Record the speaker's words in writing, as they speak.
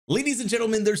Ladies and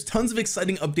gentlemen, there's tons of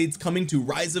exciting updates coming to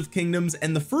Rise of Kingdoms,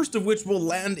 and the first of which will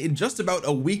land in just about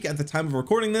a week at the time of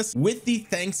recording this with the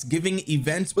Thanksgiving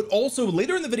event. But also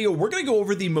later in the video, we're going to go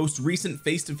over the most recent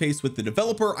face-to-face with the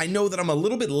developer. I know that I'm a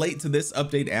little bit late to this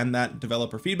update and that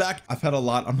developer feedback. I've had a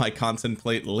lot on my content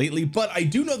plate lately, but I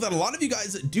do know that a lot of you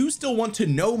guys do still want to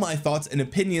know my thoughts and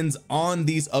opinions on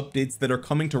these updates that are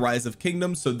coming to Rise of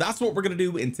Kingdoms. So that's what we're going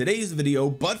to do in today's video.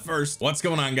 But first, what's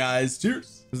going on, guys?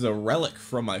 Cheers. This is a relic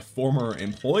from my former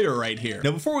employer right here.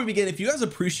 Now, before we begin, if you guys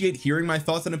appreciate hearing my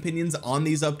thoughts and opinions on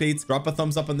these updates, drop a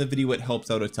thumbs up on the video. It helps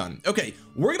out a ton. Okay,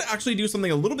 we're gonna actually do something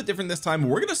a little bit different this time.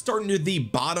 We're gonna start near the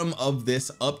bottom of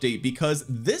this update because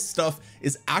this stuff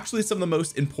is actually some of the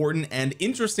most important and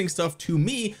interesting stuff to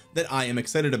me that I am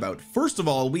excited about. First of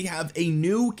all, we have a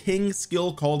new king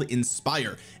skill called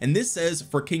Inspire, and this says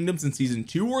for kingdoms in season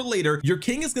 2 or later, your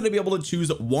king is going to be able to choose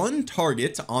one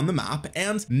target on the map,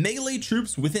 and melee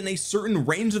troops within a certain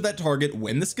range of that target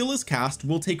when the skill is cast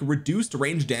will take reduced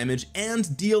range damage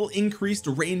and deal increased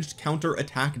ranged counter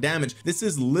attack damage. This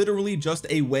is literally just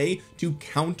a way to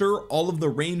counter all of the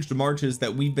ranged marches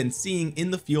that we've been seeing in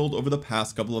the field over the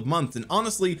past couple of months. And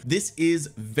honestly, this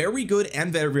is very good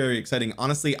and very, very exciting.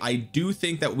 Honestly, I do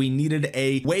think that we needed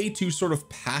a way to sort of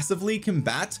passively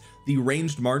combat the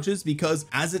ranged marches, because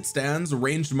as it stands,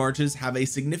 ranged marches have a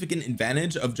significant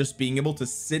advantage of just being able to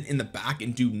sit in the back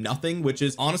and do nothing, which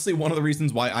is honestly one of the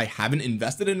reasons why I haven't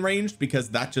invested in ranged, because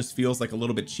that just feels like a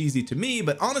little bit cheesy to me.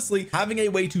 But honestly, having a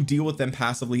way to deal with them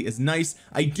passively is nice.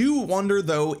 I do wonder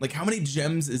though, like, how many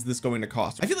gems is this going to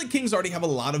cost? I feel like kings already have a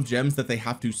lot of gems that they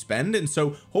have to spend, and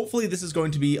so hopefully this is going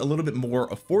to be a little bit more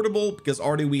affordable, because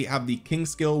already we have the king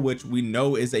skill, which we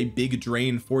know is a big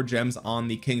drain for gems on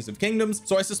the Kings of Kingdoms.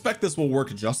 So I suspect this will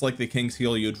work just like the king's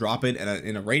heal. You drop it and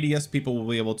in a radius, people will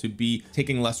be able to be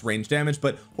taking less range damage,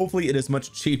 but hopefully it is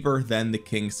much cheaper than the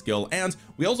king skill. And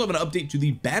we also have an update to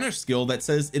the banish skill that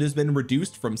says it has been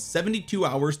reduced from 72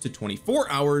 hours to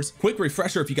 24 hours. Quick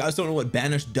refresher, if you guys don't know what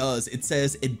banish does, it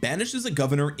says it banishes a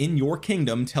governor in your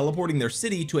kingdom, teleporting their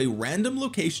city to a random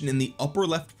location in the upper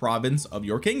left province of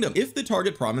your kingdom. If the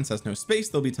target province has no space,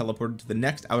 they'll be teleported to the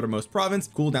next outermost province.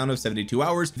 Cooldown of 72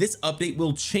 hours. This update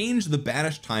will change the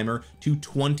banish timer to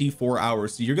 24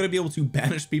 hours, so you're going to be able to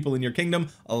banish people in your kingdom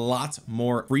a lot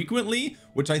more frequently,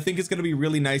 which I think is going to be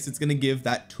really nice. It's going to give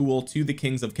that tool to the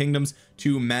Kings of Kingdoms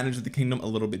to manage the kingdom a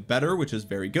little bit better, which is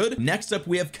very good. Next up,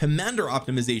 we have commander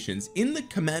optimizations. In the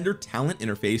commander talent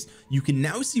interface, you can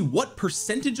now see what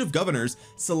percentage of governors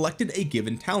selected a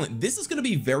given talent. This is going to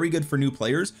be very good for new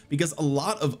players, because a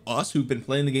lot of us who've been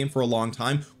playing the game for a long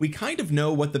time, we kind of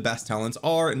know what the best talents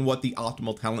are and what the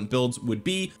optimal talent builds would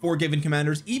be for given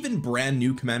commanders. Even brand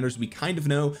new commanders, we kind of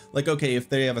know, like, okay, if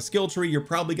they have a skill tree, you're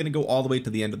probably going to go all the way to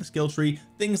the end of the skill tree,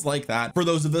 things like that. For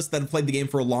those of us that have played the game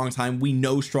for a long time, we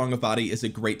know strong of body is a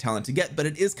great talent to get, but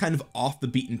it is kind of off the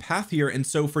beaten path here. And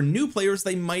so for new players,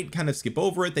 they might kind of skip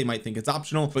over it. They might think it's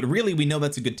optional, but really we know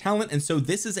that's a good talent. And so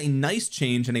this is a nice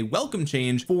change and a welcome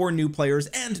change for new players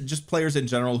and just players in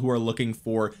general who are looking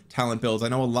for talent builds. I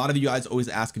know a lot of you guys always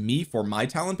ask me for my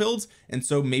talent builds, and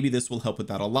so maybe this will help with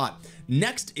that a lot.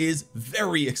 Next is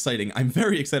very exciting. I'm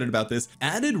very excited about this.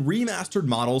 Added remastered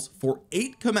models for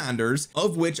 8 commanders,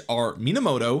 of which are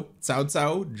Minamoto, Cao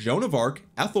Cao, Joan of Arc,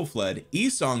 Ethelfled, Yi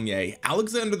Seong-Gye,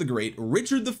 Alexander the Great,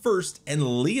 Richard the First, and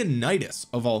Leonidas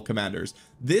of all commanders.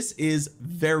 This is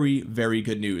very, very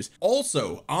good news.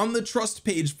 Also, on the trust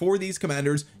page for these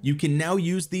commanders, you can now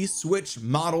use the switch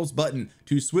models button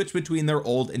to switch between their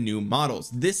old and new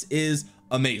models. This is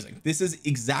amazing. This is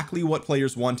exactly what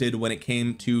players wanted when it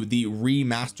came to the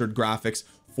remastered graphics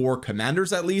for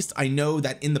commanders. At least I know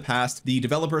that in the past the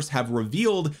developers have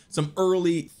revealed some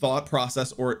early thought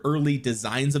process or early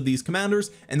designs of these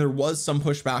commanders, and there was some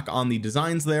pushback on the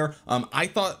designs there. I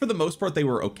thought for the most part they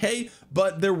were okay,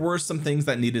 but there were some things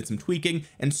that needed some tweaking,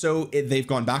 and so they've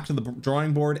gone back to the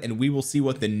drawing board, and we will see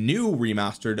what the new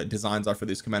remastered designs are for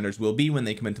these commanders will be when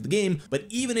they come into the game. But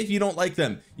even if you don't like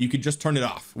them, you could just turn it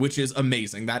off, which is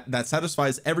amazing. That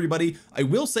satisfies everybody. I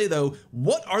will say though,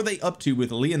 what are they up to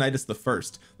with Leonidas the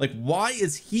First? Like, why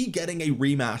is he getting a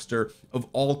remaster of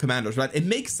all commanders, right? It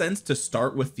makes sense to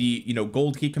start with the, you know,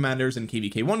 gold key commanders and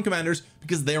kvk1 commanders,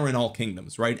 because they're in all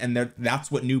kingdoms, right? And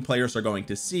that's what new players are going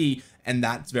to see, and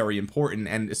that's very important.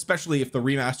 And especially if the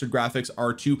remastered graphics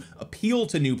are to appeal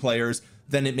to new players,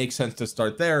 then it makes sense to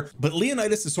start there. But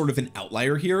Leonidas is sort of an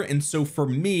outlier here, and so for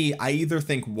me, I either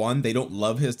think, one, they don't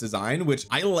love his design, which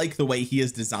I like the way he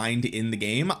is designed in the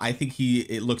game. I think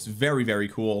it looks very, very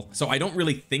cool, so I don't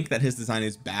really think that his design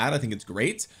is bad. I think it's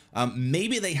great.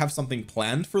 Maybe they have something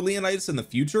planned for Leonidas in the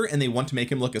future and they want to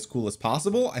make him look as cool as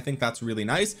possible. I think that's really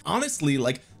nice. Honestly,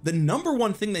 like, the number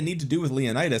one thing they need to do with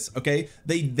Leonidas, okay,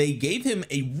 they gave him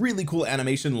a really cool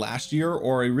animation last year,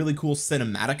 or a really cool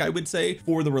cinematic, I would say,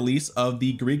 for the release of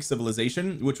the Greek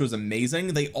civilization, which was amazing.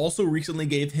 They also recently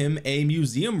gave him a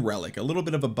museum relic, a little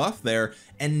bit of a buff there,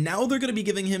 and now they're going to be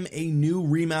giving him a new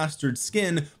remastered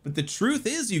skin. But the truth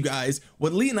is, you guys,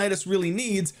 what Leonidas really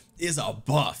needs is a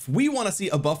buff. We want to see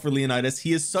a buff for Leonidas.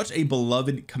 He is such a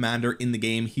beloved commander in the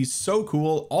game. He's so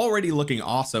cool, already looking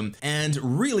awesome, and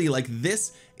really, like,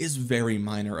 this is very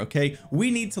minor. Okay, we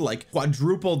need to like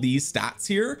quadruple these stats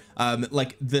here.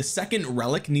 Like the second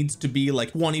relic needs to be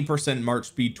like 20% march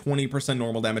speed, 20%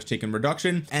 normal damage taken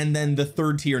reduction, and then the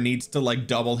third tier needs to like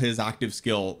double his active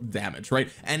skill damage, right?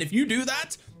 And if you do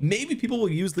that, maybe people will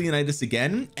use Leonidas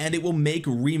again, and it will make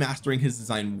remastering his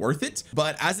design worth it.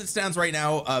 But as it stands right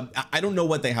now, I don't know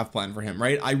what they have planned for him,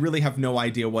 right? I really have no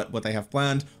idea what they have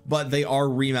planned, but they are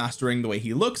remastering the way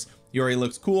he looks. He already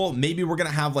looks cool. Maybe we're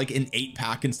gonna have like an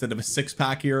 8-pack instead of a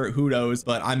 6-pack here, who knows?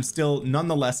 But I'm still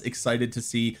nonetheless excited to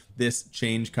see this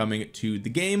change coming to the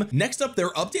game. Next up,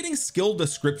 they're updating skill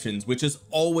descriptions, which is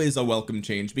always a welcome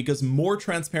change, because more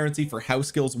transparency for how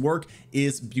skills work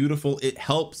is beautiful. It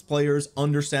helps players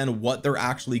understand what they're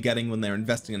actually getting when they're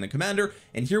investing in the commander.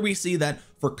 And here we see that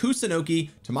for Kusunoki,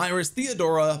 Tamiris,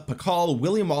 Theodora, Pakal,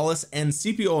 William Wallace, and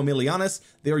Scipio Emilianus,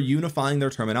 they are unifying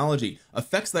their terminology.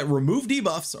 Effects that remove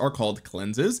debuffs are called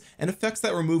cleanses, and effects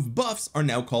that remove buffs are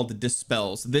now called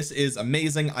dispels. This is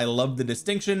amazing. I love the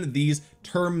distinction. These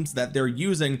terms that they're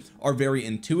using are very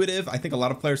intuitive. I think a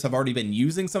lot of players have already been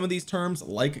using some of these terms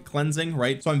like cleansing,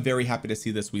 right? So I'm very happy to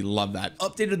see this. We love that.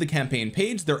 Updated the campaign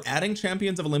page. They're adding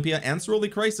Champions of Olympia and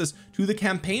Soroli Crisis to the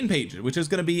campaign page, which is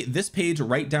going to be this page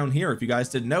right down here. If you guys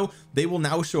didn't know, they will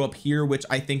now show up here, which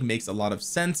I think makes a lot of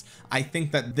sense. I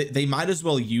think that they might as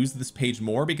well use this page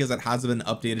more because it hasn't been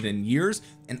updated in years.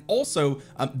 And also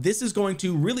this is going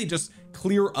to really just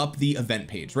clear up the event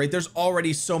page, right? There's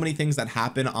already so many things that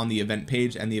happen on the event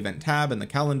page and the event tab and the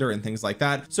calendar and things like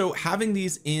that. So having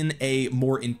these in a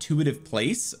more intuitive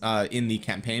place in the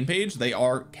campaign page, they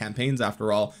are campaigns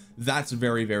after all, that's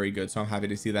very, very good. So I'm happy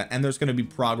to see that. And there's going to be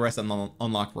progress and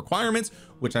unlock requirements,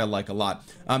 which I like a lot.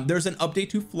 There's an update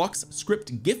to Flux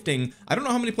script gifting. I don't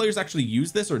know how many players actually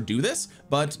use this or do this,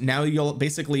 but now you'll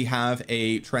basically have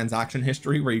a transaction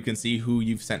history where you can see who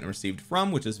you've sent and received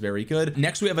from, which is very good.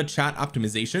 Next, we have a chat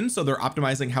optimization. So they're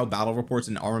optimizing how battle reports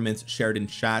and armaments shared in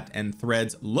chat and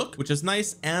threads look, which is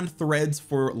nice, and threads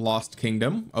for Lost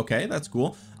Kingdom. Okay, that's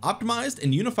cool. Optimized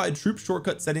and unified troop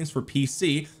shortcut settings for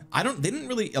PC. They didn't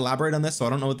really elaborate on this, so I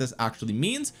don't know what this actually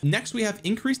means. Next, we have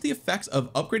increased the effects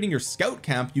of upgrading your scout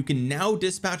camp. You can now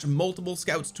dispatch multiple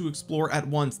scouts to explore at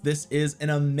once. This is an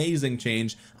amazing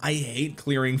change. I hate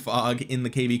clearing fog in the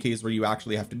KVKs where you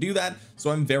actually have to do that, so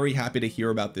I'm very happy to hear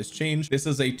about this change. This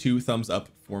is a 2 thumbs up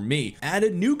for me.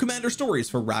 Added new commander stories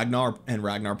for Ragnar and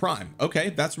Ragnar Prime. Okay,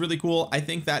 that's really cool. I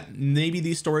think that maybe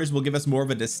these stories will give us more of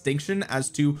a distinction as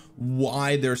to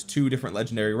why there's 2 different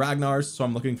legendary Ragnars, so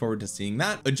I'm looking forward to seeing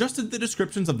that. Adjusted the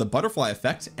descriptions of the butterfly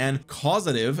effect and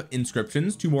causative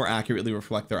inscriptions to more accurately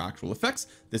reflect their actual effects.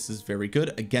 This is very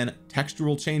good. Again,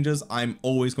 textural changes, I'm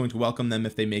always going to welcome them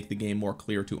if they make the game more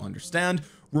clear to understand.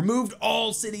 Removed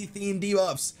all city theme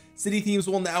debuffs. City themes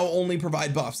will now only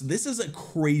provide buffs. This is a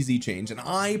crazy change, and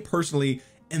I personally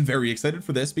am very excited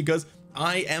for this because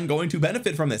I am going to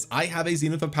benefit from this. I have a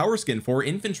Zenith of Power skin for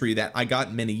infantry that I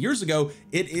got many years ago.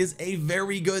 It is a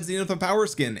very good Zenith of Power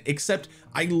skin, except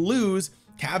I lose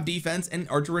cav defense and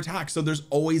archer attack, so there's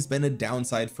always been a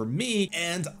downside for me,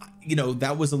 and you know,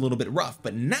 that was a little bit rough.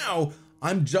 But now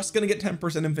I'm just going to get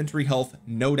 10% infantry health,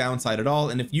 no downside at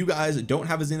all. And if you guys don't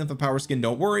have a Zenith of Power skin,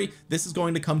 don't worry, this is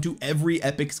going to come to every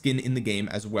epic skin in the game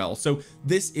as well. So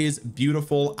this is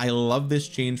beautiful. I love this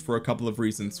change for a couple of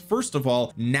reasons. First of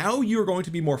all, now you're going to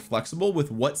be more flexible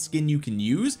with what skin you can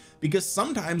use, because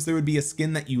sometimes there would be a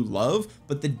skin that you love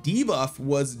but the debuff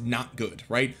was not good,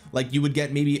 right? Like you would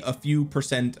get maybe a few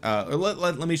percent.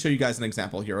 Let me show you guys an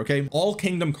example here. Okay, All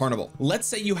Kingdom Carnival. Let's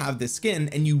say you have this skin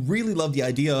and you really love the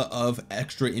idea of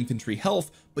extra infantry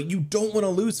health, but you don't want to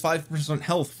lose 5%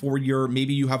 health for your,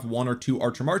 maybe you have 1 or 2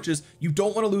 archer marches. You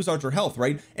don't want to lose archer health,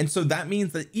 right? And so that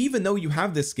means that even though you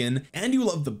have this skin and you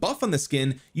love the buff on the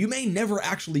skin, you may never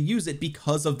actually use it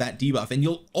because of that debuff, and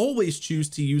you'll always choose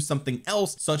to use something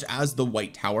else, such as the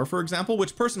White Tower, for example,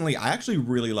 which personally I actually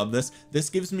really love. This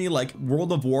gives me like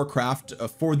World of Warcraft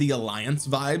for the Alliance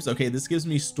vibes. Okay, this gives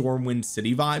me Stormwind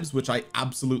City vibes, which I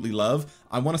absolutely love.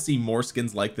 I want to see more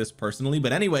skins like this personally.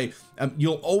 But anyway,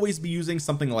 you'll always be using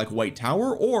something like White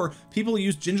Tower, or people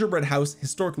use Gingerbread House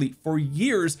historically for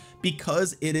years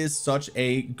because it is such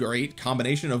a great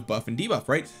combination of buff and debuff,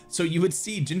 right? So you would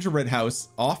see Gingerbread House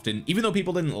often, even though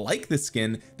people didn't like this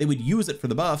skin, they would use it for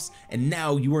the buffs, and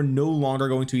now you are no longer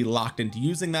going to be locked into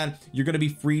using that. You're going to be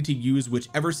free to use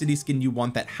whichever city skin you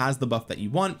want that has the buff that you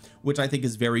want, which I think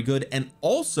is very good. And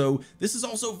also this is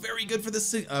also very good for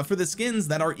the skins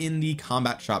that are in the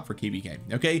combat shop for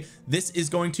KVK. Okay, this is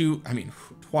going to, I mean,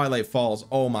 Twilight Falls,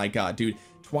 oh my god, dude,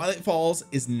 Twilight Falls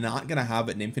is not going to have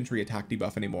an infantry attack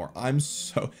debuff anymore. I'm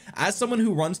so, as someone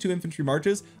who runs 2 infantry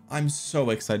marches, I'm so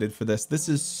excited for this. This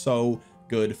is so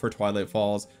good for Twilight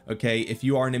Falls. Okay, if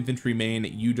you are an infantry main,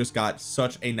 you just got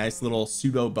such a nice little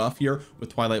pseudo buff here with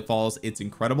Twilight Falls. It's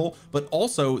incredible. But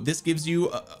also this gives you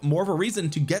more of a reason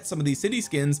to get some of these city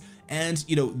skins, and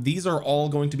you know, these are all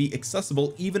going to be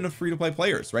accessible even to free-to-play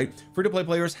players, right? Free-to-play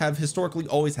players have historically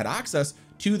always had access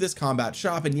to this combat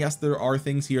shop, and yes, there are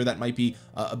things here that might be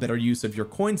a better use of your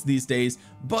coins these days,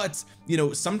 but you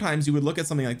know, sometimes you would look at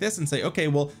something like this and say, okay,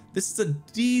 well, this is a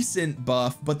decent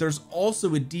buff, but there's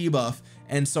also a debuff,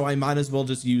 and so I might as well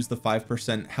just use the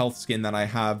 5% health skin that I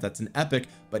have that's an epic.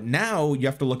 But now you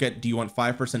have to look at, do you want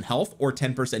 5% health or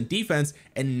 10% defense,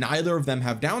 and neither of them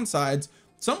have downsides.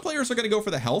 Some players are going to go for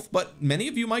the health, but many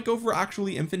of you might go for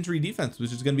actually infantry defense,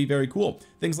 which is going to be very cool.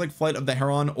 Things like Flight of the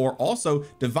Heron, or also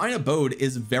Divine Abode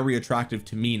is very attractive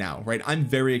to me now, right? I'm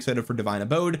very excited for Divine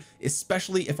Abode,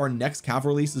 especially if our next cav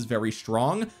release is very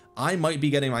strong. I might be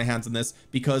getting my hands on this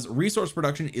because resource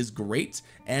production is great,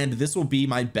 and this will be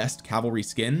my best cavalry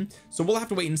skin. So we'll have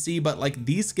to wait and see, but like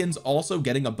these skins also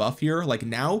getting a buff here. Like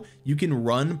now you can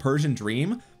run Persian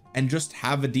Dream and just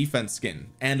have a defense skin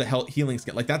and a healing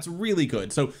skin. Like that's really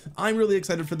good. So I'm really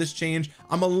excited for this change.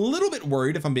 I'm a little bit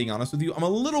worried, if I'm being honest with you, I'm a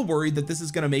little worried that this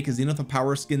is going to make Zenith of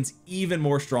Power skins even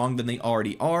more strong than they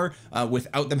already are,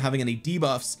 without them having any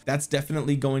debuffs. That's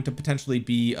definitely going to potentially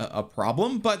be a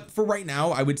problem, but for right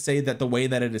now, I would say that the way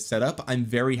that it is set up, I'm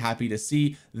very happy to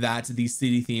see that these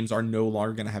city themes are no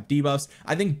longer going to have debuffs.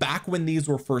 I think back when these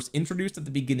were first introduced at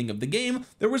the beginning of the game,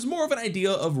 there was more of an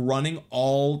idea of running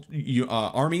all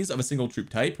armies of a single troop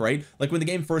type, right? Like when the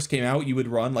game first came out, you would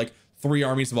run like 3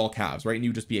 armies of all calves, right? And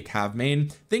you just be a cav main.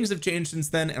 Things have changed since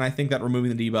then, and I think that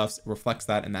removing the debuffs reflects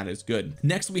that, and that is good.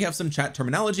 Next, we have some chat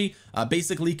terminology.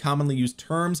 Basically, commonly used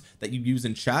terms that you use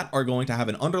in chat are going to have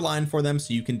an underline for them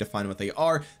so you can define what they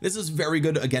are. This is very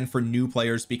good, again, for new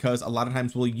players, because a lot of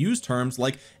times we'll use terms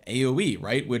like AoE,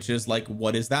 right? Which is like,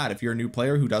 what is that? If you're a new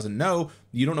player who doesn't know,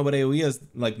 you don't know what AoE is,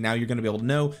 like now you're going to be able to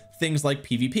know. Things like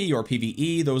PvP or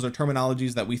PvE, those are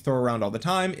terminologies that we throw around all the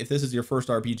time. If this is your first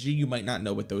RPG, you might not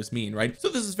know what those mean, right? So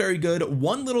this is very good.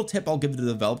 One little tip I'll give to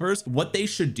the developers, what they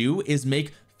should do is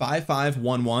make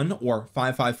 5511 or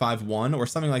 5551 or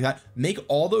something like that, make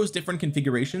all those different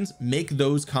configurations, make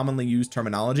those commonly used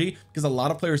terminology, because a lot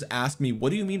of players ask me,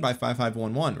 what do you mean by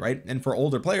 5511, right? And for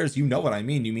older players, you know what I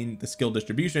mean. You mean the skill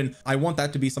distribution. I want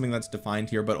that to be something that's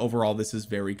defined here, but overall this is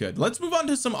very good. Let's move on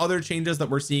to some other changes that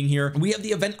we're seeing here. We have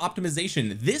the event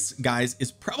optimization. This, guys,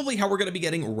 is probably how we're going to be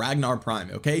getting Ragnar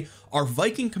Prime. Okay, our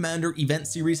Viking Commander event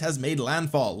series has made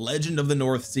landfall. Legend of the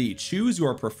North Sea. Choose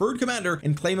your preferred commander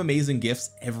and claim amazing gifts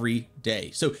every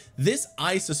day. So this,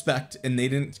 I suspect, and they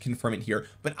didn't confirm it here,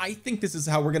 but I think this is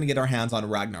how we're going to get our hands on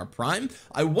Ragnar Prime.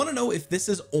 I want to know if this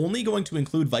is only going to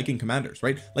include Viking commanders,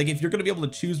 right? Like if you're going to be able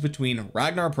to choose between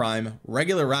Ragnar Prime,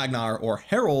 regular Ragnar, or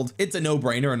Herald, it's a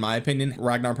no-brainer in my opinion.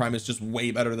 Ragnar Prime is just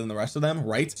way better than the rest of them,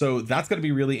 right? So that's going to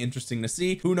be really interesting to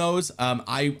see. Who knows?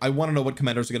 I want to know what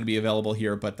commanders are going to be available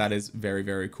here, but that is very,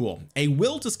 very cool. A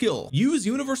will to skill. Use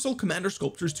universal commander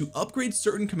sculptures to upgrade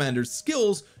certain commanders'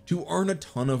 skills to earn a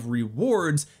ton of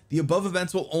rewards. The above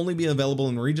events will only be available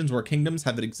in regions where kingdoms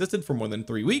have existed for more than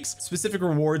 3 weeks. Specific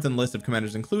rewards and list of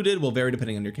commanders included will vary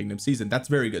depending on your kingdom season. That's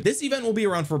very good. This event will be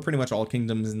around for pretty much all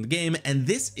kingdoms in the game, and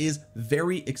this is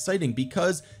very exciting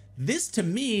because this, to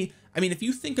me, I mean, if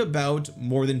you think about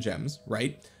More Than Gems,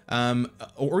 right,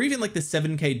 or even like the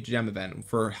 7k gem event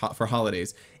for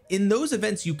holidays, in those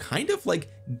events you kind of like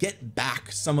get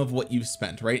back some of what you've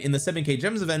spent, right? In the 7k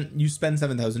gems event, you spend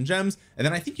 7,000 gems, and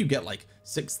then I think you get like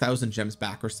 6,000 gems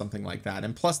back or something like that,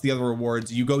 and plus the other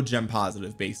rewards, you go gem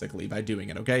positive basically by doing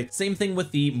it. Okay, same thing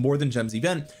with the More Than Gems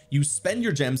event. You spend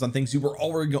your gems on things you were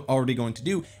already going to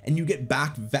do, and you get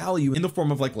back value in the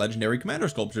form of like legendary commander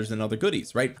sculptures and other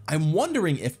goodies, right? I'm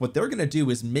wondering if what they're going to do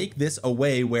is make this a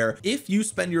way where if you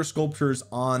spend your sculptures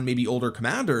on maybe older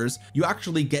commanders, you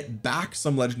actually get back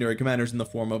some legendary commanders in the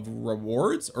form of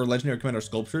rewards, or legendary commander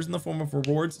sculptures in the form of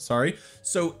rewards, sorry.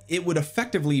 So it would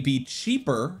effectively be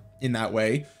cheaper in that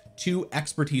way to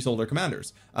expertise older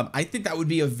commanders. I think that would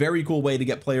be a very cool way to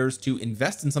get players to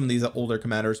invest in some of these older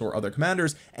commanders or other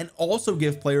commanders, and also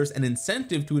give players an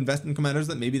incentive to invest in commanders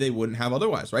that maybe they wouldn't have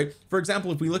otherwise, right? For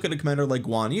example, if we look at a commander like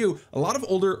Guan Yu, a lot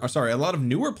of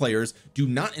newer players do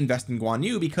not invest in Guan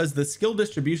Yu because the skill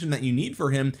distribution that you need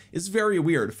for him is very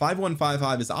weird.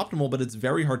 5155 is optimal, but it's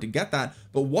very hard to get that.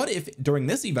 But what if during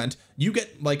this event you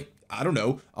get like, I don't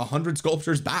know, 100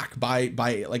 sculptures back by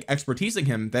like expertising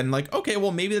him, then like, okay,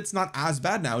 well, maybe it's not as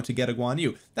bad now to get a Guan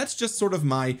Yu. That's just sort of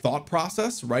my thought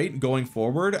process, right, going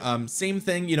forward. Same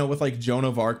thing, you know, with like Joan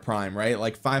of Arc Prime, right?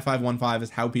 Like 5515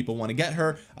 is how people want to get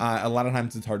her. A lot of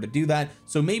times it's hard to do that,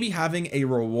 so maybe having a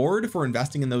reward for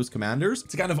investing in those commanders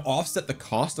to kind of offset the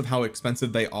cost of how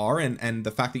expensive they are, and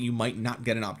the fact that you might not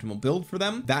get an optimal build for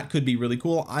them, that could be really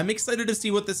cool. I'm excited to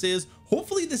see what this is.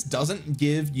 Hopefully this doesn't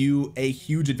give you a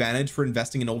huge advantage for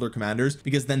investing in older commanders,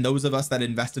 because then those of us that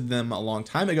invested in them a long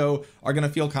time ago are going to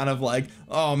feel kind of like,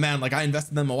 oh man, like I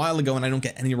invested in them a while ago and I don't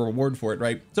get any reward for it,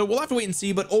 right? So we'll have to wait and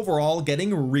see. But overall,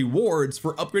 getting rewards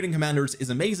for upgrading commanders is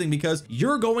amazing, because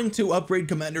you're going to upgrade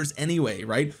commanders anyway,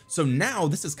 right? So now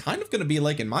this is kind of going to be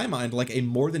like, in my mind, like a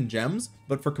more than gems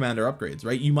but for commander upgrades,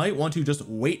 right? You might want to just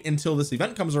wait until this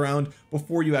event comes around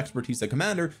before you expertise a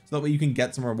commander, so that way you can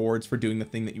get some rewards for doing the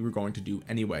thing that you were going to do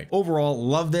anyway. Overall,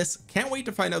 love this. Can't wait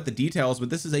to find out the details, but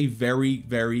this is a very,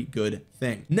 very good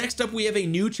thing. Next up, we have a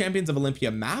new Champions of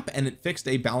Olympia map, and it fixed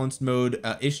a balanced mode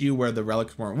issue where the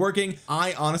relics weren't working.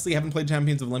 I honestly haven't played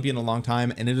Champions of Olympia in a long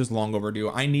time, and it is long overdue.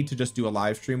 I need to just do a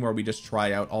live stream where we just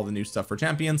try out all the new stuff for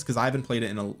Champions, because I haven't played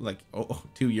it in like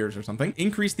 2 years or something.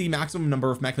 Increase the maximum number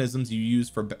of mechanisms you use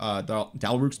for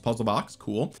Dalruk's puzzle box.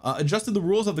 Cool. Adjusted the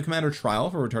rules of the commander trial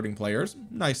for returning players.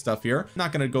 Nice stuff here.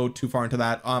 Not going to go too far into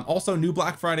that. Also, new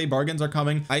Black Friday bargains are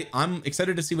coming. I'm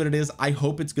excited to see what it is. I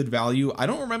hope it's good value. I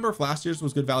don't remember if last year's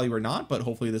was good value or not, but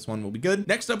hopefully this one will be good.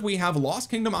 Next up, we have Lost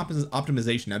Kingdom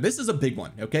optimization. Now this is a big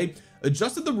one. Okay,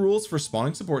 adjusted the rules for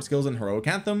spawning support skills in Heroic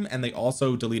Anthem, and they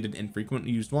also deleted infrequent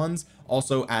used ones,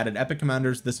 also added epic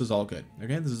commanders. This is all good.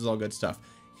 Okay, this is all good stuff.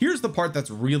 Here's the part that's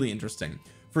really interesting.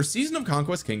 For Season of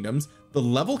Conquest Kingdoms, the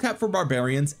level cap for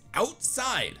barbarians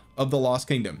outside of the Lost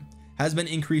Kingdom has been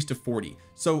increased to 40.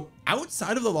 So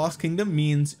outside of the Lost Kingdom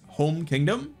means home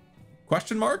kingdom,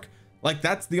 question mark? Like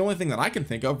that's the only thing that I can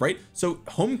think of, right? So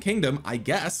home kingdom, I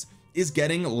guess, is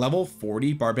getting level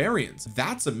 40 barbarians.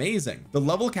 That's amazing. The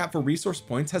level cap for resource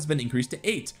points has been increased to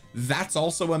 8. That's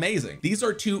also amazing. These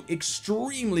are two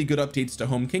extremely good updates to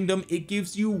home kingdom. It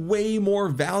gives you way more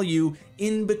value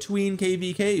in between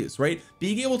KVKs, right?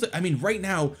 Being able to, I mean, right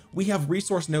now we have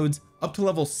resource nodes up to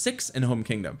level 6 in home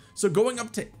kingdom, so going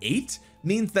up to 8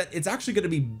 means that it's actually going to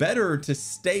be better to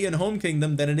stay in home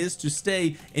kingdom than it is to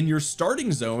stay in your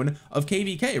starting zone of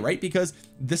KVK, right? Because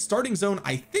the starting zone,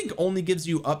 I think, only gives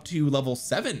you up to level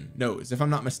 7 nodes, if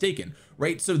I'm not mistaken,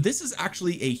 right? So this is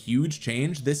actually a huge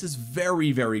change. This is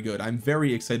very, very good. I'm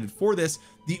very excited for this.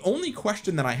 The only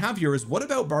question that I have here is, what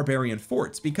about barbarian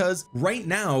forts? Because right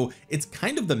now it's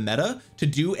kind of the meta to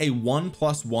do a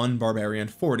 1+1 barbarian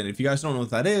fort, and if you guys don't know what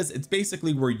that is, it's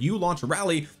basically where you launch a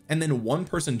rally and then one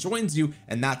person joins you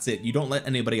and that's it. You don't let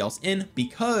anybody else in,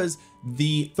 because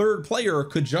the third player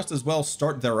could just as well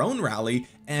start their own rally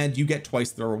and you get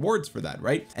twice the rewards for that,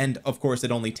 right? And of course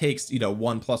it only takes, you know,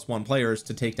 1+1 players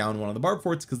to take down one of the barb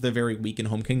forts, because they're very weak in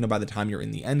home kingdom by the time you're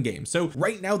in the end game. So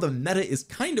right now the meta is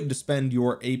kind of to spend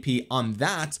your AP on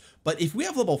that, but if we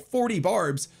have level 40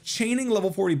 barbs, chaining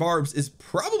level 40 barbs is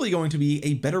probably going to be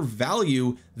a better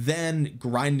value than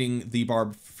grinding the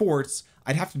barb forts.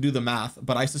 I'd have to do the math,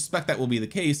 but I suspect that will be the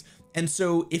case. And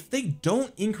so if they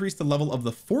don't increase the level of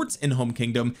the forts in home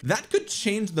kingdom, that could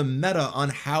change the meta on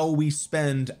how we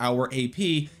spend our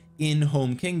AP in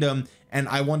home kingdom, and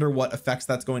I wonder what effects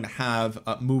that's going to have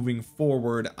moving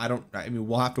forward. I mean,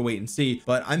 we'll have to wait and see,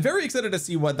 but I'm very excited to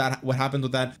see what happens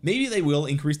with that. Maybe they will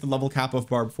increase the level cap of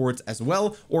barb forts as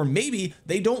well, or maybe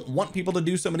they don't want people to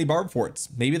do so many barb forts.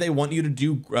 Maybe they want you to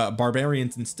do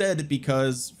barbarians instead,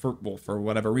 because for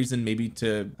whatever reason, maybe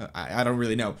to I don't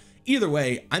really know. Either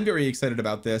way, I'm very excited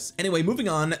about this. Anyway, moving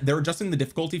on, they're adjusting the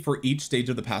difficulty for each stage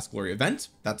of the Past Glory event.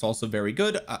 That's also very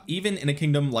good. Even in a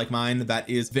kingdom like mine that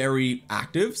is very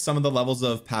active, some of the levels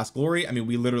of Past Glory, I mean,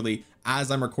 we literally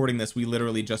as I'm recording this. We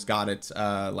literally just got it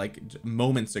like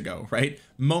moments ago, right?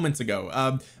 Moments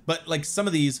ago. But like some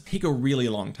of these take a really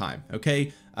long time.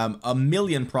 Okay, a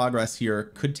million progress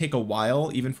here could take a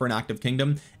while, even for an active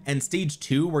kingdom. And stage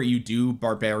 2, where you do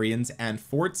barbarians and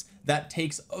forts, that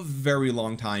takes a very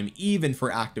long time, even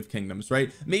for active kingdoms,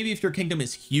 right? Maybe if your kingdom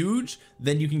is huge,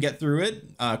 then you can get through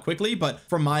it quickly. But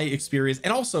from my experience,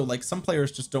 and also like some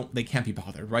players just they can't be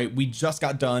bothered, right? We just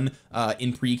got done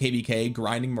in pre-KVK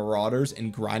grinding marauders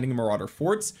and grinding marauder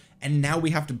forts, and now we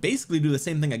have to basically do the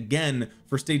same thing again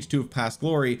for stage 2 of past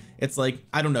glory. It's like,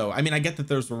 I don't know, I mean, I get that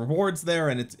there's rewards there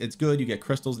and it's good, you get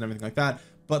crystals and everything like that,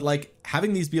 but like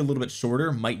having these be a little bit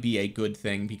shorter might be a good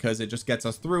thing, because it just gets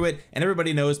us through it. And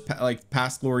everybody knows like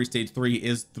past glory stage 3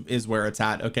 is where it's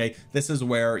at. Okay, this is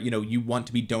where, you know, you want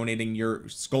to be donating your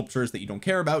sculptures that you don't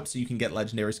care about so you can get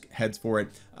legendary heads for it.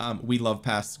 We love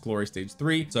past glory stage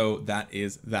 3, so that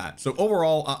is that. So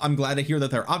overall, I'm glad to hear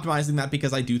that they're optimizing that,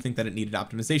 because I do think that it needed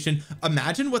optimization.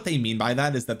 Imagine what they mean by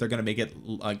that is that they're going to make it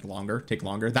like take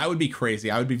longer. That would be crazy.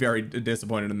 I would be very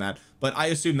disappointed in that, but I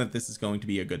assume that this is going to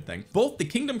be a good thing. Both the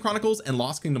Kingdom Chronicles and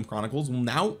Lost Kingdom Chronicles will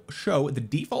now show the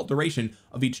default duration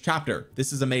of each chapter.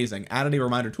 This is amazing. Added a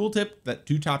reminder tooltip that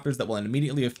 2 chapters that will end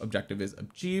immediately if objective is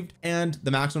achieved, and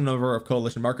the maximum number of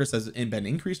coalition markers has been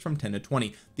increased from 10 to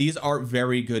 20. These are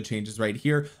very good changes right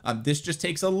here. This just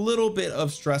takes a little bit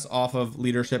of stress off of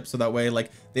leadership, so that way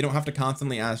like they don't have to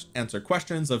constantly answer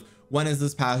questions of when is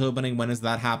this path opening, when is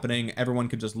that happening. Everyone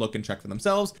could just look and check for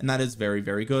themselves, and that is very,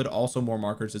 very good. Also, more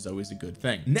markers is always a good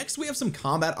thing. Next, we have some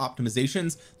combat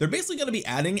optimizations. They're basically going to be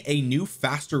adding a new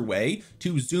faster way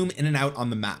to zoom in and out on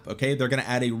the map. Okay, they're going to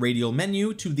add a radial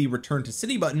menu to the return to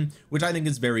city button, which I think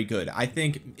is very good. I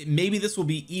think maybe this will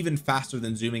be even faster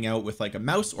than zooming out with like a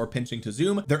mouse or pinching to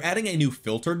zoom. They're adding a new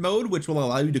filtered mode, which will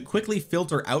allow you to quickly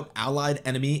filter out allied,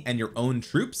 enemy, and your own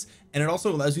troops. And it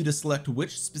also allows you to select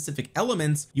which specific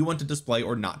elements you want to display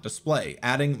or not display.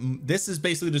 This is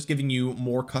basically just giving you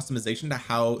more customization to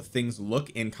how things look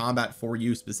in combat for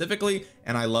you specifically,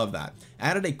 and I love that.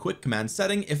 Added a quick command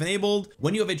setting. If enabled,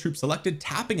 when you have a troop selected,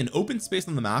 tapping an open space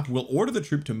on the map will order the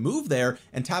troop to move there,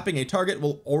 and tapping a target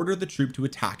will order the troop to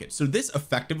attack it. So this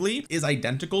effectively is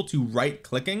identical to right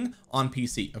clicking on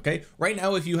PC. Okay, right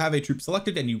now if you have a troop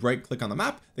selected and you right click on the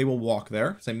map, they will walk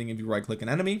there. Same thing if you right click an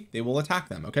enemy, they will attack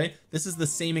them. Okay, this is the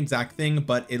same exact thing,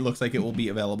 but it looks like it will be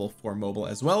available for mobile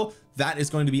as well. That is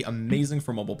going to be amazing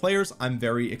for mobile players. I'm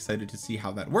very excited to see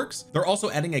how that works. They're also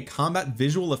adding a combat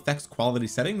visual effects quality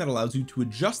setting that allows you to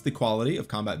adjust the quality of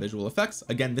combat visual effects.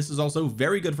 Again, this is also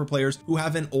very good for players who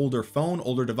have an older phone,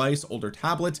 older device, older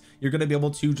tablet. You're going to be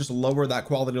able to just lower that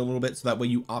quality a little bit, so that way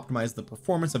you optimize the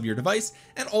performance of your device.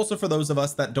 And also for those of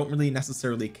us that don't really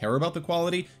necessarily care about the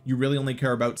quality, you really only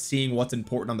care about seeing what's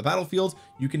important on the battlefield,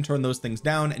 you can turn those things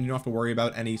down and you don't have to worry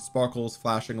about any sparkles,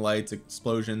 flashing lights,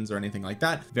 explosions, or anything like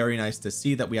that. Very nice to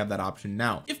see that we have that option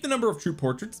now. If the number of troop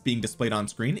portraits being displayed on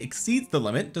screen exceeds the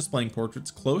limit, displaying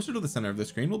portraits closer to the center of the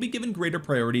screen will be given greater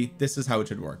priority. This is how it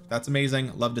should work. That's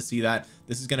amazing. Love to see that.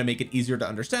 This is going to make it easier to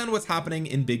understand what's happening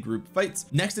in big group fights.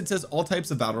 Next, it says all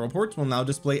types of battle reports will now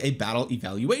display a battle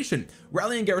evaluation.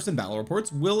 Rally and garrison battle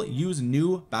reports will use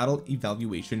new battle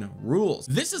evaluation rules.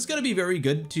 This is going to be very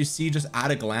good to see just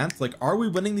at a glance, like, are we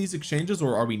winning these exchanges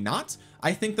or are we not?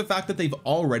 I think the fact that they've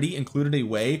already included a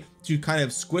way to kind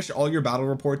of squish all your battle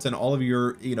reports and all of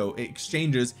your, you know,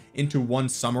 exchanges into one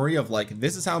summary of like,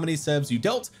 this is how many sevs you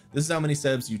dealt, this is how many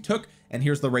sevs you took, and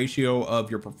here's the ratio of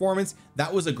your performance.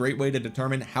 That was a great way to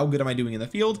determine how good am I doing in the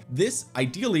field. This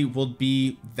ideally will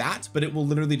be that, but it will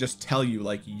literally just tell you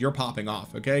like you're popping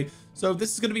off. Okay, so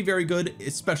this is going to be very good,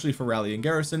 especially for rally and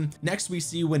garrison. Next, we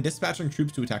see when dispatching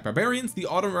troops to attack barbarians, the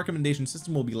auto recommendation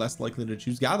system will be less likely to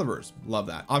choose gatherers. Love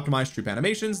that. Optimized troop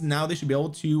animations. Now they should be able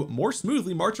to more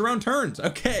smoothly march around turns.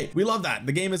 Okay, we love that.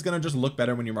 The game is going to just look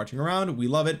better when you're marching around. We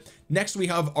love it. Next, we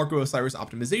have Ark Osiris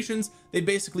optimizations. They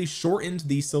basically shortened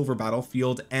the silver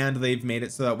battlefield, and they've made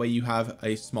it so that way you have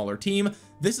a smaller team.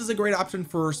 This is a great option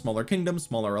for smaller kingdoms,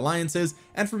 smaller alliances,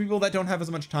 and for people that don't have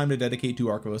as much time to dedicate to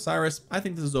Ark of Osiris. I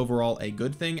think this is overall a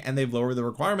good thing, and they've lowered the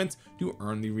requirements to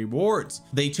earn the rewards.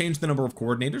 They changed the number of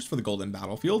coordinators for the golden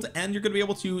battlefield, and you're going to be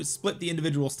able to split the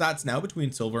individual stats now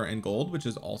between silver and gold, which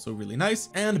is also really nice.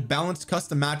 And balanced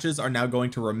custom matches are now going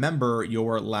to remember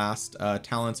your last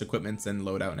talents, equipments, and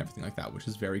loadout and everything like that, which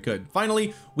is very good.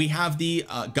 Finally, we have the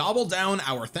gobble down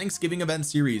our Thanksgiving Thanksgiving event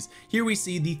series. Here we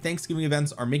see the Thanksgiving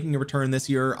events are making a return this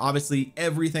year. Obviously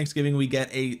every Thanksgiving we get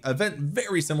a event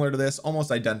very similar to this, almost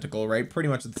identical, right? Pretty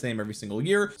much the same every single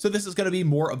year. So this is going to be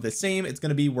more of the same. It's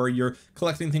going to be where you're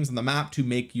collecting things on the map to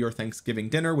make your Thanksgiving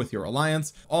dinner with your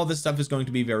alliance. All this stuff is going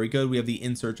to be very good. We have the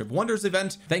In Search of Wonders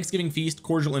event, Thanksgiving feast,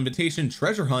 cordial invitation,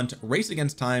 treasure hunt, race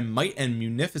against time, might and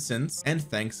munificence, and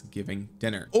Thanksgiving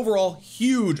dinner. Overall,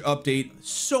 huge update,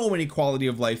 so many quality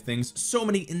of life things, so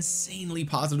many insanely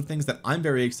positive things that I'm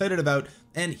very excited about.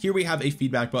 And here we have a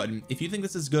feedback button. If you think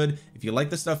this is good, if you like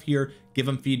the stuff here, give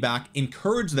them feedback,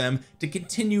 encourage them to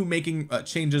continue making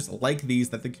changes like these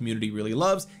that the community really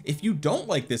loves. If you don't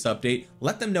like this update,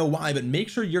 let them know why, but make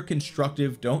sure you're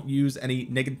constructive. Don't use any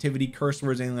negativity, curse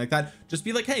words, anything like that. Just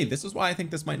be like, hey, this is why I think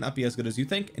this might not be as good as you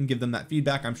think, and give them that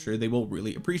feedback. I'm sure they will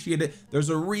really appreciate it. There's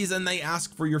a reason they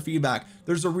ask for your feedback.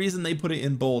 There's a reason they put it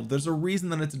in bold. There's a reason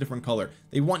that it's a different color.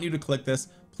 They want you to click this.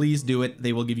 Please do it.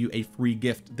 They will give you a free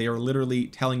gift. They are literally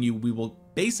telling you, we will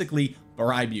basically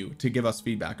bribe you to give us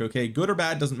feedback. Okay, good or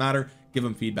bad, doesn't matter. Give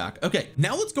them feedback. Okay,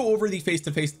 now let's go over the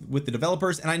face-to-face with the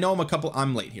developers. And I know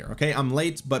I'm late here. Okay, I'm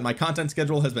late, but my content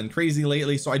schedule has been crazy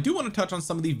lately, so I do want to touch on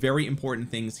some of the very important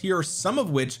things here, some of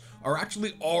which are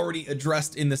actually already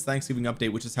addressed in this Thanksgiving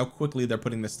update, which is how quickly they're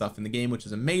putting this stuff in the game, which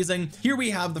is amazing. Here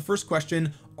we have the first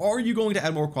question: are you going to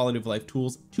add more quality of life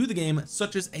tools to the game,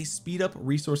 such as a Speedup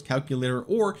resource calculator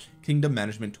or kingdom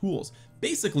management tools?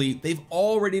 Basically, they've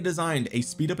already designed a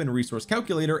Speedup and resource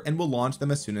calculator and will launch them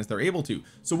as soon as they're able to.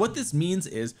 So what this means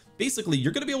is basically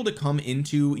you're going to be able to come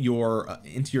into your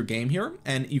game here,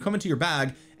 and you come into your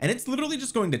bag, and it's literally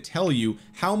just going to tell you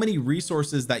how many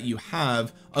resources that you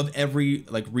have of every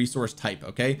like resource type.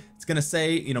 Okay, it's going to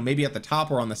say, you know, maybe at the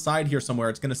top or on the side here somewhere,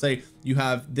 it's going to say you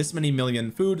have this many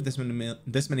million food, this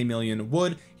many million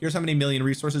wood. Here's how many million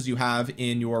resources you have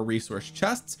in your resource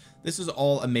chests. This is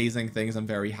all amazing things. I'm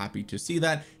very happy to see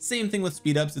that. Same thing with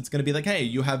speedups. It's going to be like, hey,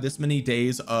 you have this many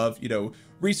days of, you know,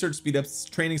 research speedups,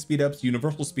 training speedups,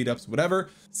 universal speedups,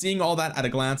 whatever. Seeing all that at a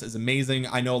glance is amazing.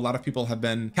 I know a lot of people have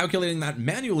been calculating that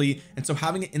manually, and so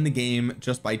having it in the game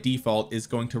just by default is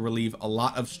going to relieve a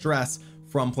lot of stress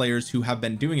from players who have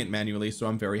been doing it manually. So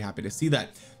I'm very happy to see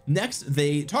that. Next,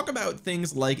 they talk about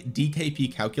things like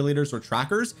DKP calculators or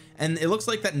trackers, and it looks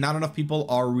like that not enough people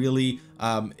are really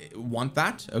want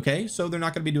that. Okay, so they're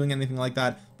not going to be doing anything like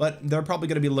that, but they're probably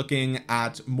going to be looking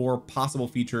at more possible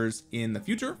features in the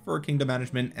future for kingdom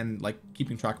management and like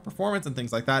keeping track of performance and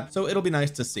things like that. So it'll be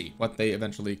nice to see what they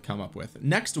eventually come up with.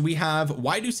 Next, we have,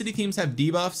 why do city themes have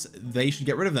debuffs? They should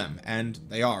get rid of them, and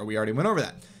they are. We already went over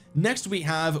that. Next, we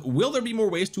have, will there be more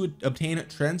ways to obtain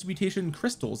transmutation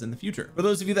crystals in the future? For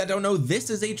those of you that don't know, this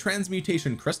is a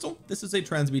transmutation crystal. This is a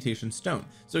transmutation stone.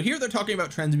 So here they're talking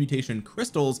about transmutation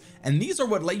crystals, and these are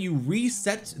what let you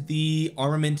reset the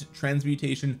armament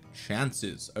transmutation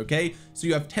chances. Okay, so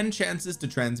you have 10 chances to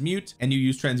transmute, and you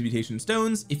use transmutation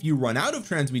stones. If you run out of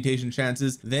transmutation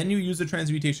chances, then you use a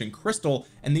transmutation crystal,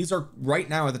 and these are right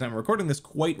now at the time of recording this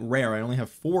quite rare. I only have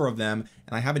 4 of them,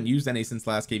 and I haven't used any since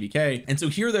last KVK. And so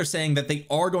here they're saying that they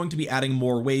are going to be adding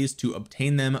more ways to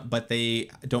obtain them, but they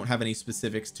don't have any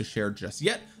specifics to share just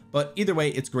yet. But either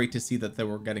way, it's great to see that they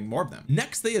were getting more of them.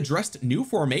 Next, they addressed new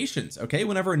formations. Okay,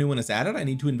 whenever a new one is added, I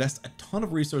need to invest a ton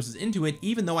of resources into it,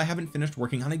 even though I haven't finished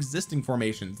working on existing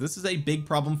formations. This is a big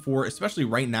problem for, especially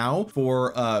right now,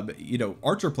 for you know,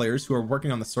 archer players who are working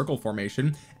on the circle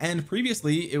formation, and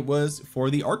previously it was for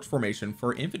the arch formation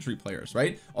for infantry players,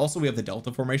 right? Also, we have the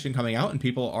delta formation coming out, and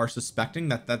people are suspecting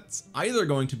that that's either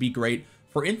going to be great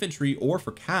for infantry or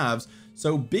for calves.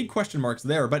 So big question marks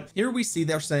there. But here we see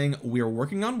they're saying we are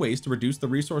working on ways to reduce the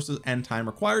resources and time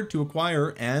required to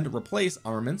acquire and replace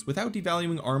armaments without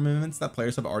devaluing armaments that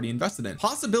players have already invested in.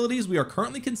 Possibilities we are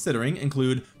currently considering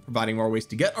include providing more ways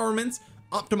to get armaments,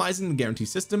 optimizing the guarantee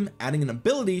system, adding an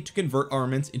ability to convert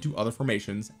armaments into other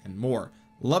formations, and more.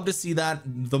 Love to see that.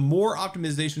 The more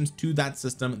optimizations to that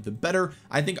system, the better.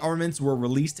 I think armaments were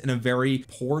released in a very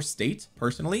poor state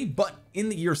personally, but in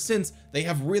the years since, they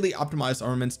have really optimized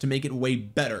armaments to make it way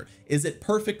better. Is it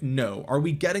perfect? No. Are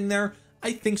we getting there?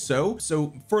 I think so.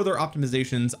 So further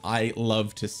optimizations, I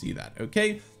love to see that.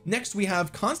 Okay, next we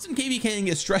have constant KVKing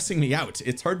is stressing me out.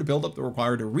 It's hard to build up the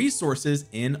required resources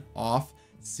in off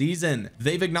season.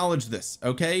 They've acknowledged this.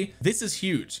 Okay, this is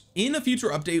huge. In a future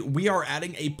update, we are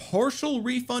adding a partial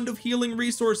refund of healing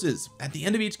resources. At the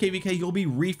end of each KVK, you'll be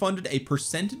refunded a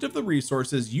percentage of the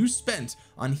resources you spent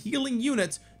on healing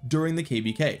units during the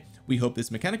KVK. We hope this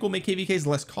mechanic will make KVKs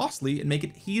less costly and make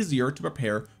it easier to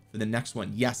prepare for the next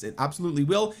one? Yes, it absolutely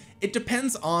will. It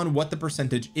depends on what the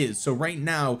percentage is. So right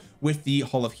now with the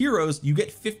Hall of Heroes, you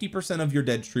get 50% of your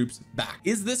dead troops back.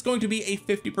 Is this going to be a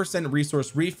 50%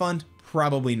 resource refund?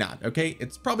 Probably not. Okay,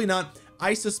 it's probably not.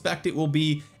 I suspect it will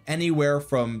be anywhere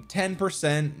from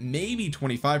 10%, maybe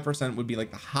 25% would be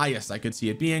like the highest I could see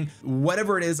it being.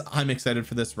 Whatever it is, I'm excited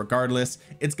for this regardless.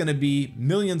 It's going to be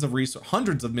millions of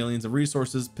hundreds of millions of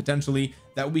resources potentially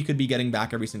that we could be getting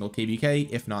back every single kvk,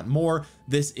 if not more.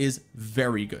 This is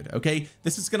very good. Okay,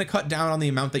 this is going to cut down on the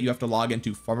amount that you have to log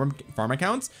into farm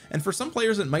accounts, and for some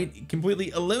players it might completely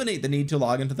eliminate the need to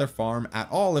log into their farm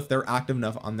at all if they're active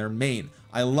enough on their main.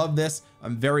 I love this.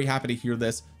 I'm very happy to hear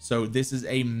this. So this is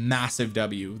a massive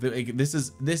W. This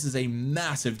is a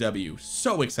massive W.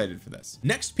 So excited for this.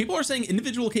 Next, people are saying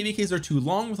individual kvks are too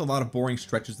long with a lot of boring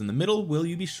stretches in the middle. Will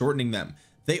you be shortening them?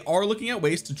 They are looking at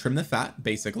ways to trim the fat,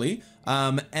 basically,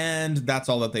 and that's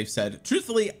all that they've said.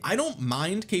 Truthfully, I don't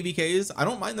mind kvks. I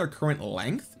don't mind their current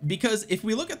length, because if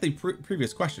we look at the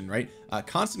previous question, right,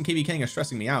 constant kvking is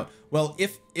stressing me out. Well,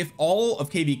 if all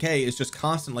of kvk is just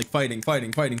constant, like fighting,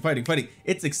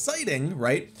 it's exciting,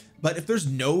 right? But if there's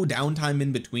no downtime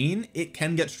in between, it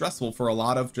can get stressful for a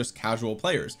lot of just casual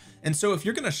players. And so if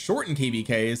you're going to shorten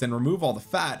kvks and remove all the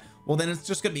fat, well, then it's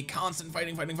just going to be constant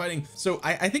fighting. So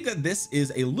I think that this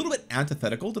is a little bit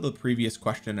antithetical to the previous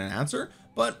question and answer,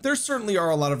 but there certainly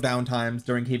are a lot of downtimes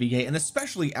during kvk, and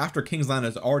especially after Kingsland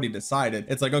is already decided.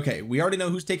 It's like, okay, we already know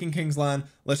who's taking Kingsland.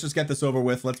 Let's just get this over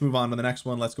with. Let's move on to the next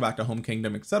one. Let's go back to home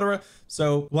kingdom, etc.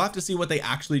 So we'll have to see what they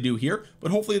actually do here,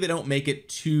 but hopefully they don't make it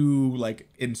too like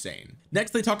insane.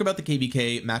 Next, they talk about the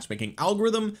kvk matchmaking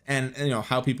algorithm and you know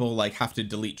how people like have to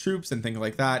delete troops and things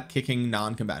like that, kicking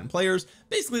non-combatant players.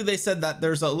 Basically, they said that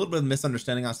there's a little bit of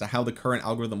misunderstanding as to how the current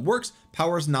algorithm works.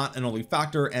 Power is not an only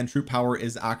factor, and troop power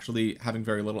is actually having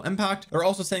very little impact. They're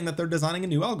also saying that they're designing a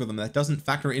new algorithm that doesn't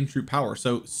factor in troop power,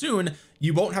 so soon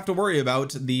you won't have to worry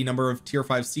about the number of tier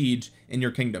 5 siege in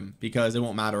your kingdom because it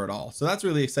won't matter at all. So that's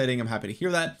really exciting. I'm happy to hear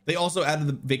that. They also added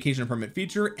the vacation permit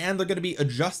feature, and they're going to be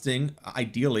adjusting,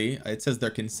 ideally it says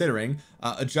they're considering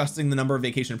adjusting the number of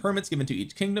vacation permits given to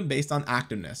each kingdom based on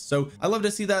activeness. So I love to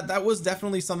see that. That was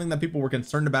definitely something that people were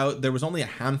concerned about. There was only a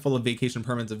handful of vacation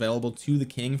permits available to the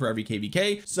king for every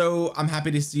kvk, so I'm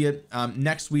happy to see it.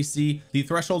 Next, we see the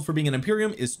threshold for being an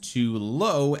Imperium is too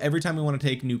low. Every time we want to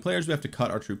take new players, we have to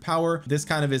cut our troop power. This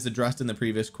kind of is addressed in the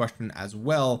previous question as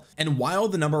well. And while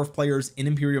the number of players in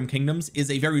Imperium kingdoms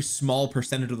is a very small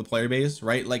percentage of the player base,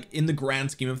 right, like in the grand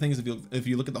scheme of things, if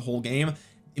you look at the whole game,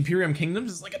 Imperium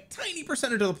kingdoms is like a tiny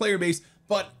percentage of the player base,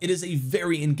 but it is a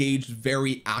very engaged,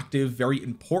 very active, very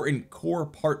important core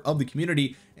part of the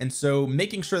community. And so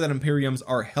making sure that Imperiums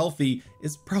are healthy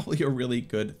is probably a really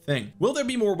good thing. Will there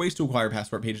be more ways to acquire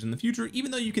passport pages in the future?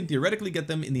 Even though you can theoretically get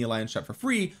them in the alliance shop for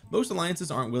free, most alliances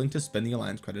aren't willing to spend the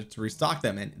alliance credits to restock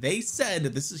them. And they said,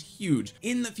 this is huge,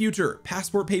 in the future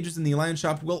passport pages in the alliance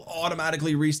shop will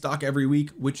automatically restock every week,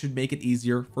 which should make it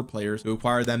easier for players to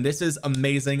acquire them. This is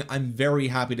amazing. I'm very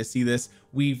happy to see this.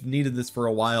 We've needed this for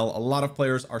a while. A lot of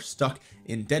players are stuck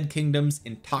in dead kingdoms,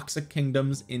 in toxic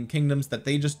kingdoms, in kingdoms that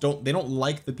they don't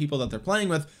like the people that they're playing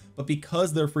with, but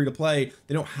because they're free to play,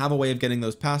 they don't have a way of getting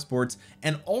those passports.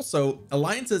 And also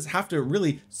alliances have to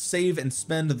really save and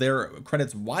spend their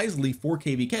credits wisely for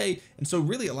kvk, and so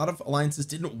really a lot of alliances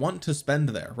didn't want to spend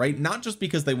there, right? Not just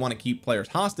because they want to keep players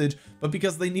hostage, but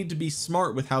because they need to be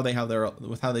smart with how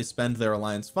they spend their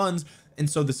alliance funds. And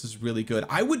so this is really good.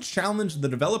 I would challenge the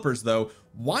developers though,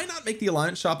 why not make the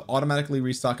alliance shop automatically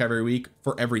restock every week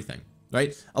for everything,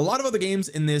 right? A lot of other games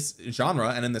in this genre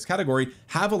and in this category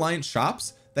have alliance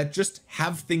shops that just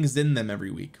have things in them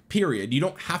every week, period. You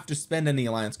don't have to spend any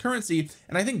alliance currency,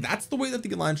 and I think that's the way that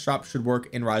the alliance shop should work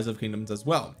in Rise of Kingdoms as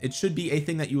well. It should be a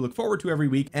thing that you look forward to every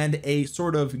week and a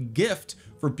sort of gift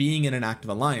for being in an active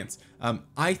alliance.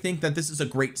 I think that this is a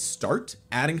great start.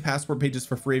 Adding passport pages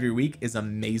for free every week is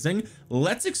amazing.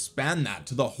 Let's expand that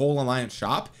to the whole alliance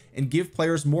shop and give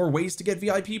players more ways to get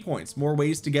VIP points, more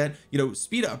ways to get, you know,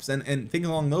 speed ups and things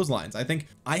along those lines. I think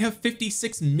I have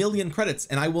 56 million credits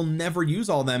and I will never use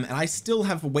all them, and I still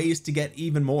have ways to get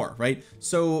even more, right?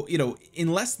 So, you know,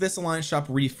 unless this alliance shop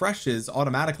refreshes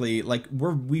automatically, like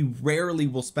we rarely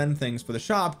will spend things for the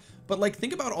shop. But like,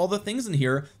 think about all the things in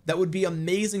here that would be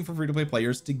amazing for free-to-play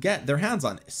players to get their hands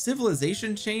on.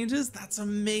 Civilization changes, that's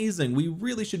amazing. We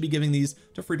really should be giving these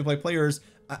to free-to-play players,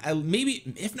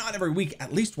 maybe if not every week,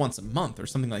 at least once a month or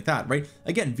something like that, right?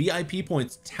 Again, VIP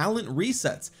points, talent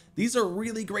resets, these are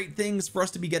really great things for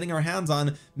us to be getting our hands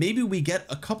on. Maybe we get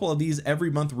a couple of these every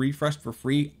month refreshed for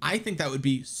free. I think that would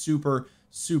be super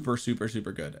super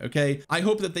good. Okay, I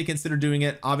hope that they consider doing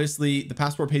it. Obviously the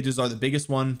passport pages are the biggest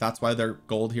one, that's why they're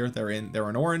gold here. They're in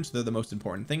orange, they're the most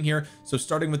important thing here. So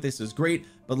starting with this is great,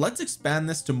 but let's expand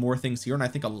this to more things here, and I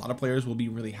think a lot of players will be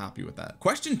really happy with that.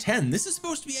 Question 10, this is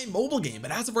supposed to be a mobile game,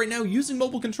 but as of right now, using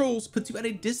mobile controls puts you at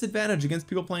a disadvantage against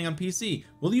people playing on PC.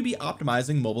 Will you be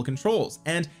optimizing mobile controls?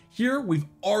 And here we've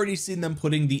already seen them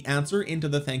putting the answer into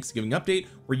the Thanksgiving update,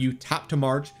 where you tap to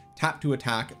march, tap to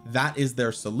attack. That is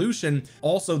their solution.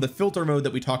 Also the filter mode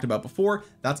that we talked about before,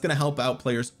 that's going to help out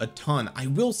players a ton. I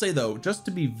will say though, just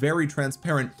to be very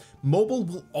transparent, mobile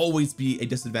will always be a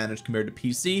disadvantage compared to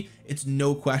PC. It's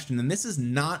no question, and this is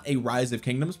not a Rise of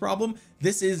Kingdoms problem.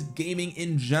 This is gaming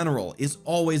in general is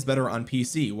always better on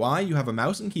PC. Why? You have a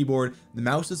mouse and keyboard, the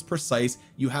mouse is precise,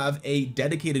 you have a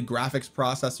dedicated graphics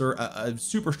processor, a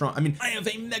super strong, I mean, I have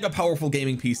a mega powerful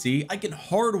gaming PC. I can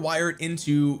hardwire it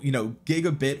into, you know,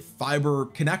 gigabit fiber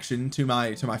connection to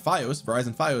my Fios,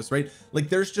 Verizon Fios, right? Like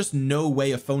there's just no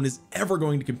way a phone is ever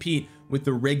going to compete with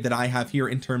the rig that I have here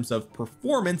in terms of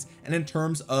performance and in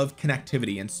terms of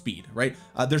connectivity and speed, right?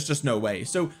 There's just no way.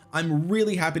 So I'm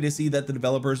really happy to see that the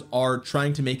developers are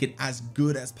trying to make it as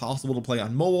good as possible to play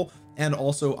on mobile and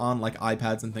also on like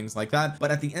iPads and things like that.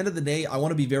 But at the end of the day, I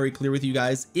want to be very clear with you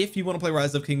guys. If you want to play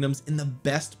Rise of Kingdoms in the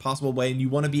best possible way and you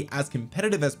want to be as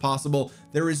competitive as possible,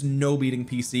 there is no beating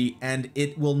PC, and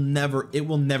it will never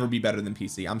be better than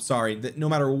PC. I'm sorry, that no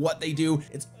matter what they do,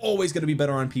 it's always going to be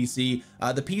better on PC.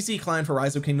 The PC client for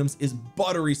Rise of Kingdoms is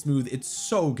buttery smooth. It's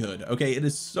so good. Okay, it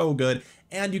is so good,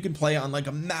 and you can play on like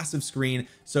a massive screen.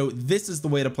 So this is the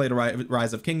way to play to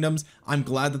Rise of Kingdoms. I'm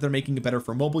glad that they're making it better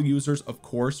for mobile users, of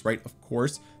course, right? Of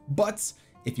course. But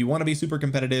if you want to be super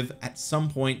competitive at some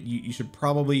point, you should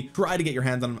probably try to get your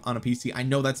hands on a PC. I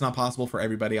know that's not possible for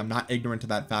everybody. I'm not ignorant to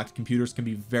that fact. Computers can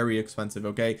be very expensive,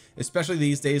 okay? Especially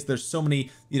these days, there's so many,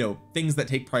 you know, things that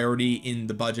take priority in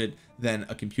the budget than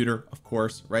a computer, of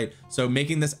course, right? So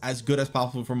making this as good as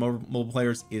possible for mobile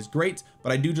players is great,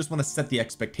 but I do just want to set the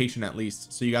expectation at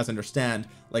least so you guys understand,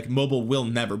 like mobile will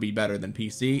never be better than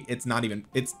PC. It's not even,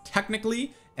 it's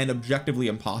technically and objectively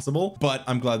impossible, but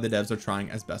I'm glad the devs are trying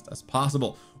as best as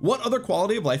possible. What other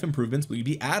quality of life improvements will you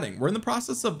be adding? We're in the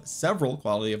process of several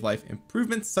quality of life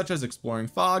improvements, such as exploring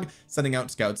fog, sending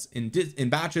out scouts in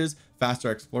batches,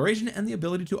 faster exploration, and the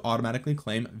ability to automatically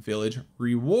claim village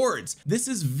rewards. This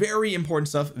is very important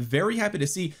stuff. Very happy to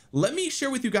see. Let me share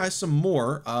with you guys some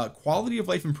more quality of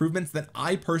life improvements that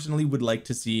I personally would like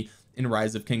to see in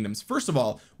Rise of Kingdoms. First of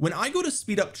all, when I go to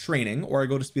speed up training, or I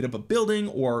go to speed up a building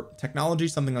or technology,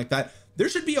 something like that, there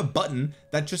should be a button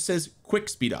that just says quick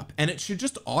speed up, and it should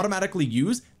just automatically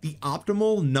use the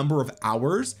optimal number of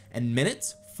hours and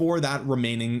minutes for that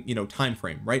remaining, you know, time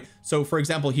frame, right? So for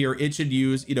example, here it should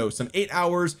use, you know, some 8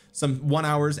 hours, some 1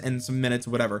 hours, and some minutes,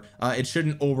 whatever. It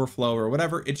shouldn't overflow or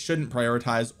whatever. It shouldn't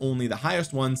prioritize only the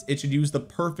highest ones. It should use the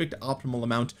perfect optimal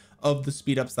amount of the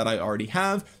speed ups that I already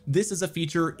have. This is a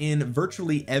feature in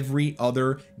virtually every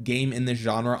other game in this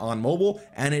genre on mobile,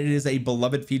 and it is a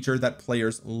beloved feature that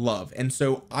players love. And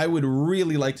so I would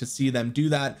really like to see them do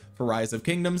that for Rise of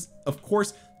Kingdoms. Of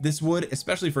course, this would,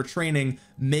 especially for training,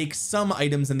 make some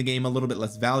items in the game a little bit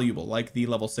less valuable, like the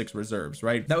level 6 reserves,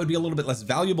 right? That would be a little bit less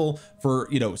valuable for,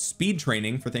 you know, speed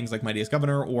training for things like Mightiest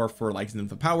Governor or for like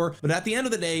Zenith of Power. But at the end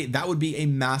of the day, that would be a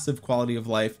massive quality of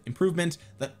life improvement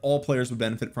that all players would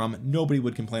benefit from. Nobody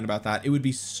would complain about that. It would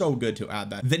be so good to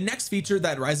add that. The next feature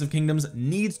that Rise of Kingdoms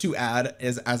needs to add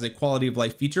as a quality of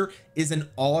life feature is an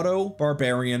auto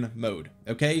barbarian mode.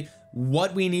 Okay,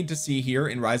 what we need to see here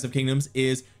in Rise of Kingdoms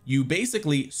is you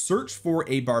basically search for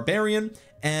a barbarian,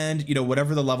 and you know,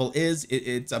 whatever the level is,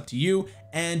 it's up to you,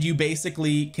 and you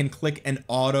basically can click an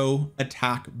auto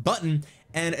attack button,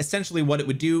 and essentially what it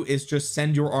would do is just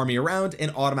send your army around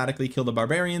and automatically kill the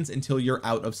barbarians until you're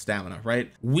out of stamina,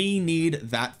 right? We need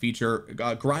that feature.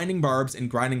 Grinding barbs and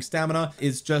grinding stamina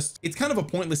is just, it's kind of a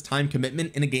pointless time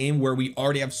commitment in a game where we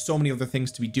already have so many other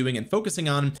things to be doing and focusing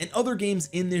on, and other games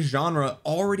in this genre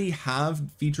already have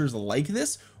features like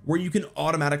this where you can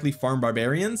automatically farm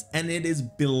barbarians, and it is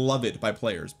beloved by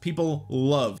players. People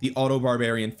love the auto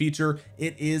barbarian feature.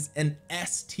 It is an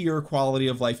S tier quality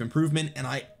of life improvement, and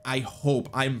I hope,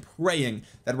 I'm praying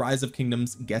that Rise of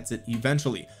Kingdoms gets it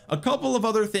eventually. A couple of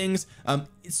other things,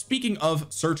 speaking of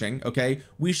searching, okay,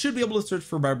 we should be able to search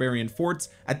for barbarian forts.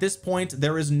 At this point,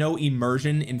 there is no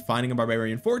immersion in finding a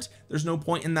barbarian fort. There's no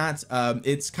point in that.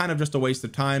 It's kind of just a waste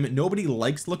of time. Nobody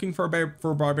likes looking for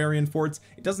barbarian forts.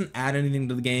 It doesn't add anything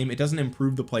to the game. It doesn't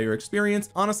improve the player experience.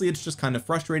 Honestly, it's just kind of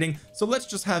frustrating. So let's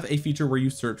just have a feature where you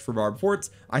search for barb forts.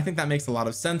 I think that makes a lot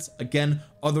of sense. Again,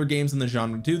 other games in the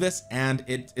genre do this, and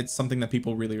it's something that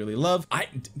people really love.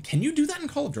 Can you do that in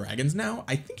Call of Dragons now?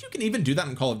 I think you can even do that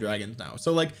in Call of Dragons now,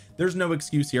 so like there's no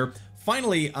excuse here.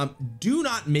 Finally, do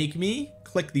not make me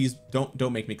click these.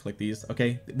 Don't make me click these.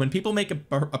 Okay, when people make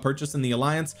a purchase in the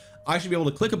alliance, I should be able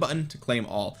to click a button to claim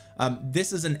all.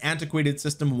 This is an antiquated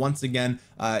system. Once again,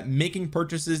 making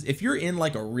purchases, if you're in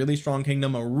like a really strong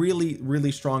kingdom, a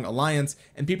really strong alliance,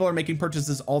 and people are making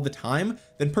purchases all the time,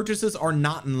 then purchases are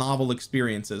not novel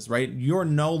experiences, right? You're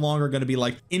no longer going to be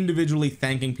like individually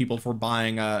thanking people for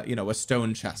buying a, you know, a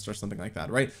stone chest or something like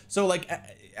that, right? So like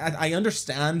I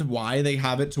understand why they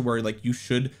have it to where like you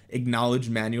should acknowledge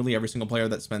manually every single player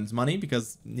that spends money,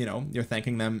 because you know you're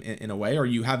thanking them in a way, or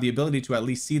you have the ability to at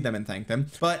least see them and thank them.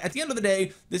 But at the end of the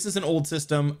day, this is an old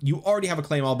system. You already have a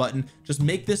claim all button. Just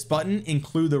make this button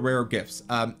include the rare gifts.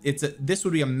 This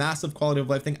would be a massive quality of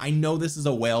life thing. I know this is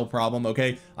a whale problem,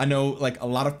 okay? I know like a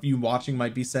lot of you watching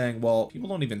might be saying, well, people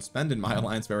don't even spend in my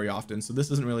alliance very often, so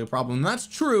this isn't really a problem. And that's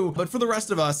true, but for the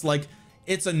rest of us, like,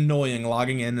 it's annoying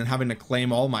logging in and having to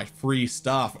claim all my free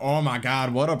stuff. Oh my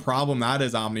god, what a problem that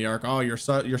is, Omniarch. Oh, you're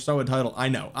so entitled. I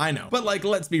know, but like,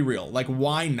 let's be real, like,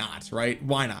 why not, right?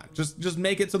 Why not just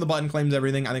make it so the button claims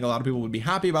everything? I think a lot of people would be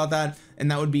happy about that, and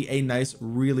that would be a nice,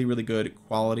 really good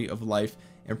quality of life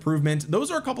improvement. Those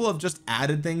are a couple of just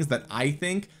added things that I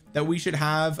think that we should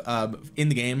have in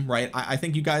the game, right? I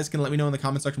think you guys can let me know in the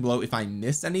comment section below if I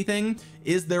missed anything.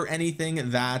 Is there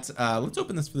anything that let's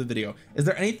open this for the video. Is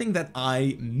there anything that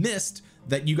I missed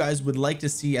that you guys would like to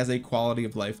see as a quality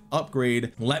of life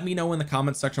upgrade? Let me know in the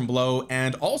comment section below.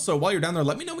 And also, while you're down there,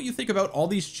 let me know what you think about all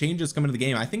these changes coming to the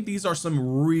game. I think these are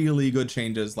some really good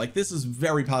changes. Like, this is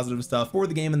very positive stuff for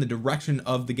the game and the direction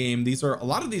of the game. These are, a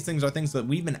lot of these things are things that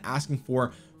we've been asking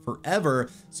for forever,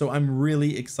 so I'm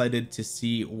really excited to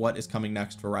see what is coming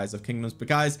next for Rise of Kingdoms. But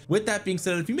guys, with that being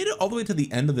said, if you made it all the way to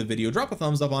the end of the video, drop a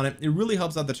thumbs up on it. It really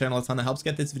helps out the channel a ton. It helps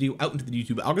get this video out into the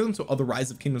YouTube algorithm so other Rise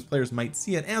of Kingdoms players might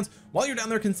see it. And while you're down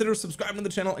there, consider subscribing to the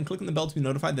channel and clicking the bell to be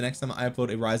notified the next time I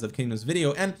upload a Rise of Kingdoms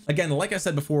video. And again, like I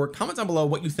said before, comment down below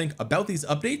what you think about these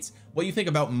updates, what you think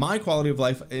about my quality of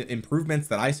life improvements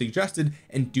that I suggested,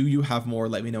 and do you have more?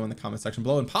 Let me know in the comment section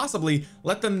below, and possibly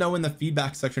let them know in the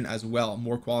feedback section as well,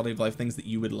 more quality of life things that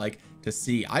you would like to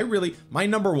see. My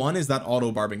number one is that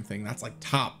auto barbing thing. That's like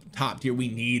top tier. We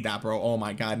need that, bro. Oh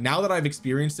my god, now that I've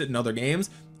experienced it in other games,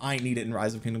 I need it in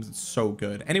Rise of Kingdoms. It's so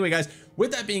good. Anyway guys,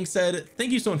 with that being said,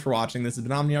 thank you so much for watching. This has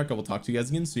been Omniarch. I will talk to you guys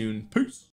again soon. Peace.